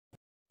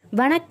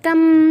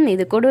வணக்கம்,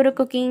 இது Kodura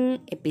Kooking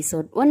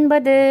episode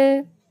 9.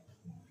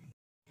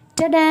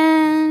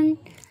 டடான்!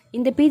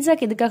 இந்த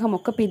பீட்சாக்கு எதுக்காக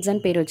மொக்க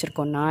பீட்சான்னு பேர்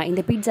வச்சுருக்கோன்னா,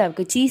 இந்த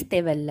பீட்சாவுக்கு சீஸ்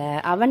தேவையில்லை,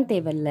 அவன்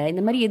தேவையில்லை,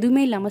 இந்த மாதிரி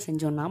எதுவுமே இல்லாமல்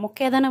செஞ்சோன்னா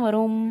மொக்கையாக தானே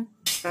வரும்.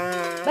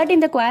 பட்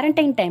இந்த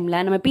குவாரண்டைன்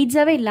டைமில் நம்ம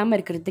பீட்சாவே இல்லாமல்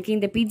இருக்கிறதுக்கு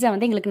இந்த பீட்சா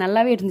எங்களுக்கு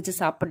நல்லாவே இருந்துச்சு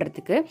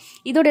சாப்பிட்றதுக்கு.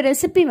 இதோட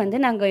ரெசிபி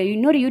நாங்கள்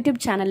இன்னொரு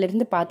யூடியூப்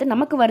சேனல்லேருந்து பார்த்து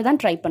நமக்கு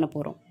வருதான் ட்ரை பண்ண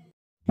போகிறோம்.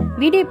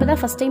 வீடியோ இப்போ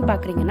தான் ஃபஸ்ட் டைம்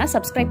பார்க்குறீங்கன்னா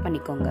சப்ஸ்கிரைப்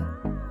பண்ணிக்கோங்க.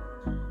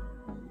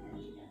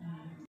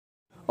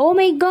 Oh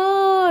my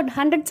god,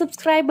 100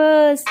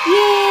 subscribers.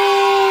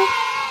 Yay!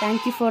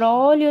 Thank you for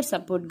all your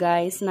support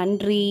guys.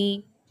 நன்றி.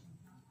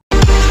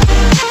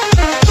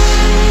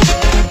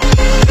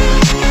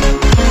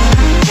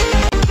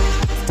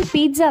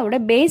 பீட்சாவோட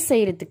பேஸ்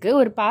செய்யறதுக்கு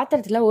ஒரு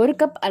பாத்திரத்துல 1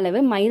 கப்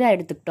அளவு மைதா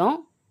எடுத்துக்கிட்டோம்.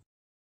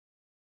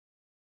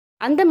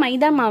 அந்த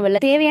மைதா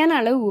மாவுல தேவையான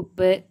அளவு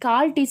உப்பு,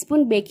 1/4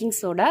 teaspoon baking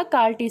soda,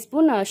 1/4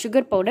 teaspoon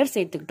sugar powder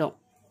சேர்த்துக்கிட்டோம்.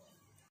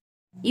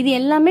 இது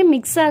எல்லாமே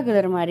மிக்ஸ்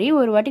ஆகுற மாதிரி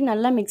ஒரு வாட்டி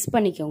நல்லா மிக்ஸ்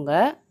பண்ணிக்கோங்க.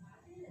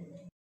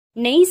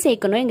 நெய்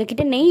சேர்க்கணும்.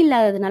 எங்ககிட்ட நெய்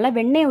இல்லாததுனால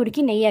வெண்ணெய்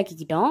உருக்கி நெய்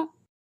ஆக்கிக்கிட்டோம்.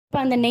 இப்போ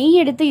அந்த நெய்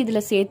எடுத்து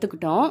இதில்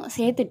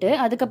சேர்த்துட்டு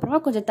அதுக்கப்புறமா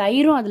கொஞ்சம்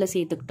தயிரும் அதில்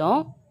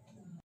சேர்த்துக்கிட்டோம்.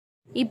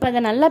 இப்போ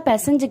அதை நல்லா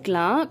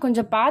பிசைஞ்சிக்கலாம்.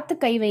 கொஞ்சம் பார்த்து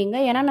கை வைங்க,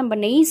 ஏன்னா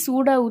நம்ம நெய்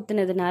சூடாக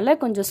ஊற்றுனதுனால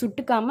கொஞ்சம்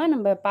சுட்டுக்காம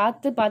நம்ம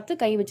பார்த்து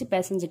கை வச்சு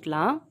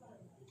பிசைஞ்சிக்கலாம்.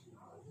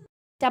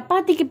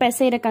 சப்பாத்திக்கு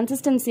பிசைகிற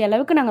கன்சிஸ்டன்சி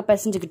அளவுக்கு நாங்கள்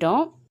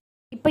பிசைஞ்சுக்கிட்டோம்.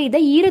 இப்போ இதை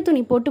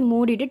ஈரத்துணி போட்டு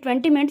மூடிட்டு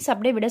 20 மினிட்ஸ்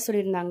அப்படியே விட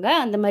சொல்லியிருந்தாங்க.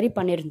 அந்த மாதிரி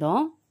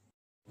பண்ணியிருந்தோம்.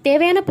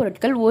 தேவையான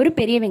பொருட்கள்: 1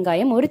 பெரிய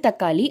வெங்காயம், 1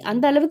 தக்காளி,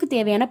 அந்த அளவுக்கு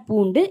தேவையான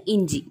பூண்டு,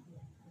 இஞ்சி.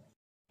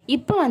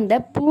 இப்போ அந்த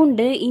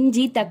பூண்டு,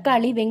 இஞ்சி,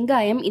 தக்காளி,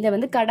 வெங்காயம்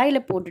இதை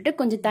கடாயில் போட்டுட்டு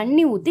கொஞ்சம்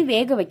தண்ணி ஊற்றி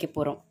வேக வைக்க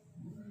போகிறோம்.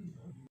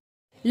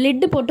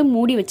 லிட்டு போட்டு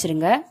மூடி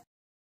வச்சிருங்க.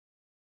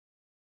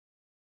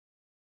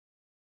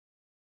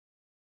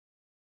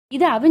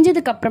 இது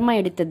அவிஞ்சதுக்கு அப்புறமா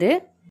எடுத்தது.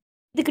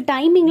 இதுக்கு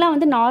டைமிங்லாம்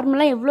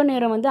நார்மலாக எவ்வளோ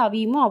நேரம்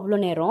அவியுமோ அவ்வளோ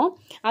நேரம்.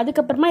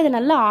 அதுக்கப்புறமா இதை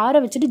நல்லா ஆற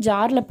வச்சுட்டு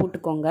ஜாரில்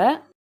போட்டுக்கோங்க.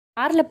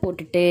 ஜாரில்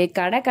போட்டுட்டு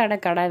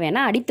கடை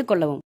வேணால் அடித்து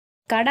கொள்ளவும்.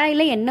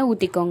 கடாயில் எண்ணெய்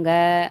ஊற்றிக்கோங்க.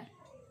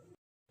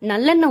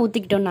 நல்லெண்ணெய்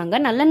ஊற்றிக்கிட்டோம்.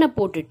 நாங்கள் நல்லெண்ணெய்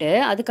போட்டுட்டு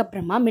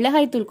அதுக்கப்புறமா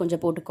மிளகாய்த்தூள்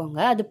கொஞ்சம் போட்டுக்கோங்க.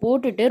 அது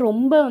போட்டுட்டு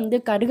ரொம்ப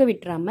கருக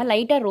விட்டுறாமல்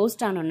லைட்டாக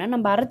ரோஸ்ட் ஆனோன்னா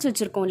நம்ம அரைச்சி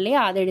வச்சுருக்கோம்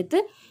இல்லையா, அதை எடுத்து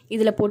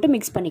இதில் போட்டு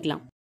மிக்ஸ்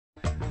பண்ணிக்கலாம்.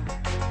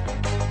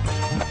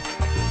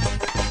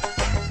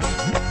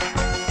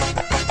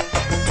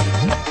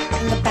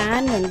 இந்த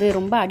பேன்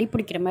ரொம்ப அடி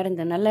பிடிக்கிற மாதிரி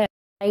இருந்ததுனால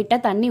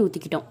லைட்டாக தண்ணி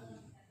ஊற்றிக்கிட்டோம்.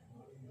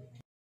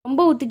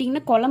 ரொம்ப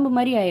ஊற்றிட்டிங்கன்னா குழம்பு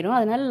மாதிரி ஆயிரும்.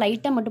 அதனால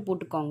லைட்டாக மட்டும்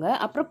போட்டுக்கோங்க.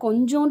 அப்புறம்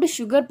கொஞ்சோண்டு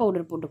சுகர்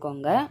பவுடர்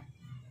போட்டுக்கோங்க.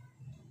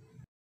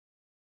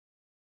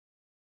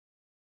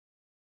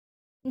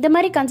 இந்த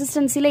மாதிரி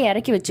கன்சிஸ்டன்சியில்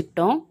இறக்கி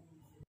வச்சுக்கிட்டோம்.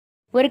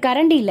 ஒரு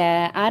கரண்டியில்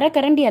அரை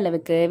கரண்டி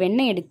அளவுக்கு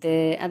வெண்ணெய் எடுத்து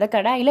அதை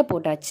கடாயில்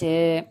போட்டாச்சு.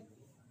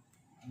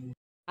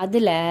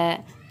 அதில்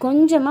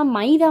கொஞ்சமாக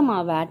மைதா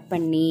மாவை ஆட்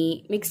பண்ணி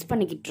மிக்ஸ்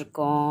பண்ணிக்கிட்டு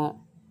இருக்கோம்.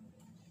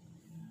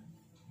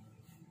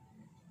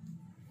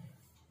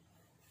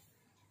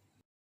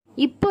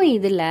 இப்போ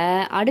இதில்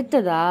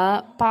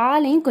அடுத்ததாக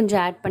பாலையும்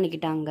கொஞ்சம் ஆட்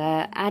பண்ணிக்கிட்டாங்க.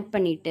 ஆட்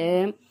பண்ணிவிட்டு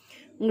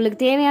உங்களுக்கு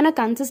தேவையான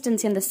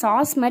கன்சிஸ்டன்சி, அந்த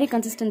சாஸ் மாதிரி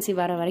கன்சிஸ்டன்சி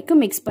வர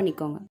வரைக்கும் மிக்ஸ்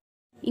பண்ணிக்கோங்க.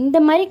 இந்த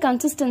மாதிரி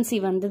கன்சிஸ்டன்சி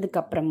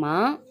வந்ததுக்கப்புறமா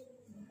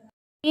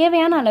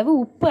தேவையான அளவு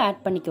உப்பு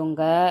ஆட்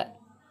பண்ணிக்கோங்க.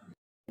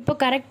 இப்போ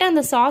கரெக்டாக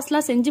அந்த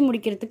சாஸ்லாம் செஞ்சு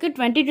முடிக்கிறதுக்கு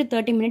 20 to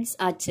 30 மினிட்ஸ்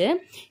ஆச்சு.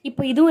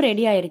 இப்போ இதுவும்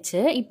ரெடி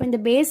ஆயிடுச்சு. இப்போ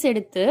இந்த பேஸ்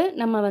எடுத்து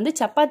நம்ம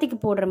சப்பாத்திக்கு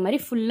போடுற மாதிரி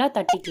ஃபுல்லாக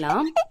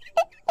தட்டிக்கலாம்.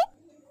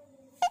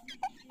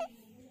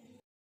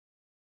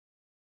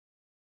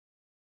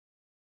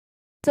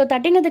 ஸோ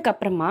தட்டினதுக்கு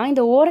அப்புறமா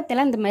இந்த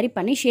ஓரத்தெல்லாம் இந்த மாதிரி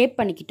பண்ணி ஷேப்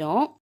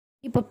பண்ணிக்கிட்டோம்.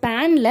 இப்போ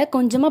பேனில்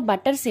கொஞ்சமாக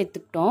பட்டர்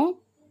சேர்த்துக்கிட்டோம்.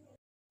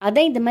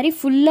 அதை இந்த மாதிரி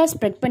ஃபுல்லாக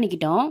ஸ்ப்ரெட்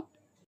பண்ணிக்கிட்டோம்.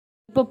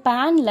 இப்போ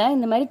பேனில்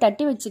இந்த மாதிரி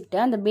தட்டி வச்சுக்கிட்டு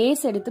அந்த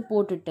பேஸ் எடுத்து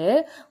போட்டுட்டு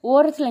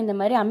ஓரத்தில் இந்த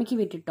மாதிரி அமுக்கி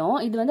விட்டுட்டோம்.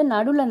 இது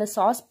நடுவில் அந்த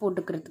சாஸ்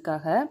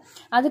போட்டுக்கிறதுக்காக.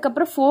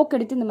 அதுக்கப்புறம் ஃபோக்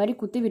எடுத்து இந்த மாதிரி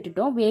குத்தி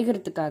விட்டுட்டோம்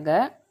வேகிறதுக்காக.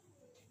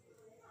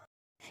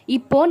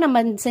 இப்போ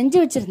நம்ம செஞ்சு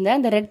வச்சுருந்த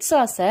அந்த ரெட்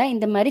சாஸை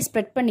இந்த மாதிரி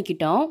ஸ்ப்ரெட்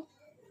பண்ணிக்கிட்டோம்.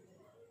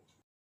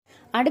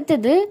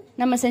 அடுத்தது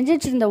நம்ம செஞ்சு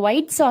வச்சிருந்த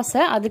ஒயிட்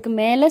சாஸை அதுக்கு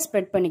மேலே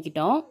ஸ்ப்ரெட்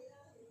பண்ணிக்கிட்டோம்.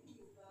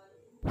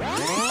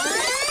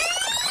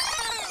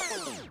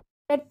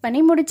 ஸ்ப்ரெட்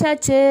பண்ணி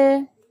முடிச்சாச்சு.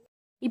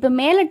 இப்போ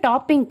மேலே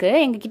டாப்பிங்க்கு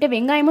எங்ககிட்ட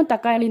வெங்காயமும்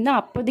தக்காளியும் தான்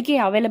அப்போதைக்கு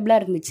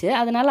அவைலபிளாக இருந்துச்சு.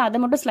 அதனால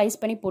அதை மட்டும் ஸ்லைஸ்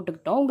பண்ணி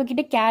போட்டுக்கிட்டோம்.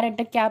 உங்ககிட்ட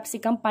கேரட்டு,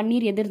 கேப்சிகம்,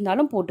 பன்னீர் எது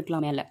இருந்தாலும்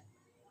போட்டுக்கலாம்.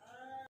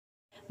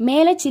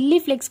 மேலே சில்லி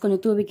ஃப்ளேக்ஸ்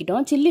கொஞ்சம்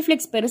தூவிக்கிட்டோம். சில்லி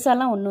ஃப்ளேக்ஸ்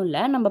பெருசாலாம் ஒன்றும்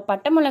இல்லை, நம்ம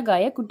பட்டை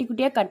மிளகாயை குட்டி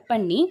குட்டியாக கட்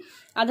பண்ணி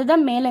அதை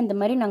தான் மேலே இந்த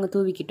மாதிரி நாங்கள்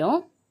தூவிக்கிட்டோம்.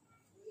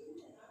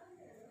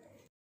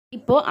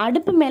 இப்போ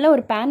அடுப்பு மேலே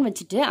ஒரு பேன்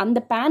வச்சுட்டு அந்த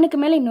பேனுக்கு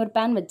மேலே இன்னொரு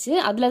பேன் வச்சு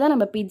அதில் தான்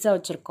நம்ம பீட்சா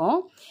வச்சுருக்கோம்.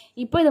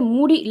 இப்போ இதை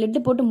லிட்டு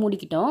போட்டு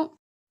மூடிக்கிட்டோம்.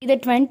 இதை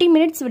 20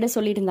 மினிட்ஸ் விட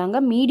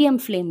சொல்லியிருந்தாங்க மீடியம்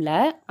ஃப்ளேமில்.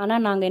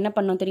 ஆனால் நாங்கள் என்ன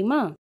பண்ணோம் தெரியுமா,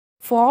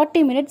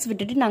 40 மினிட்ஸ்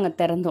விட்டுட்டு நாங்கள்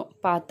திறந்தோம்.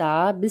 பார்த்தா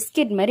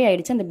பிஸ்கெட் மாதிரி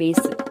ஆயிடுச்சு அந்த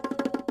பேஸு.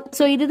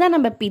 ஸோ இதுதான்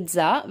நம்ம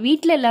பீட்சா.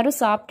 வீட்டில் எல்லாரும்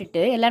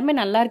சாப்பிட்டுட்டு எல்லாருமே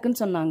நல்லா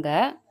இருக்குன்னு சொன்னாங்க.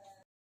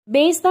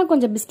 பேஸ் தான்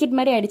கொஞ்சம் பிஸ்கெட்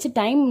மாதிரி ஆயிடுச்சு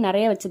டைம்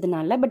நிறைய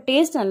வச்சதுனால. பட்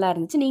டேஸ்ட் நல்லா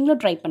இருந்துச்சு.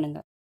 நீங்களும் ட்ரை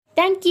பண்ணுங்கள்.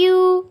 தேங்க்யூ.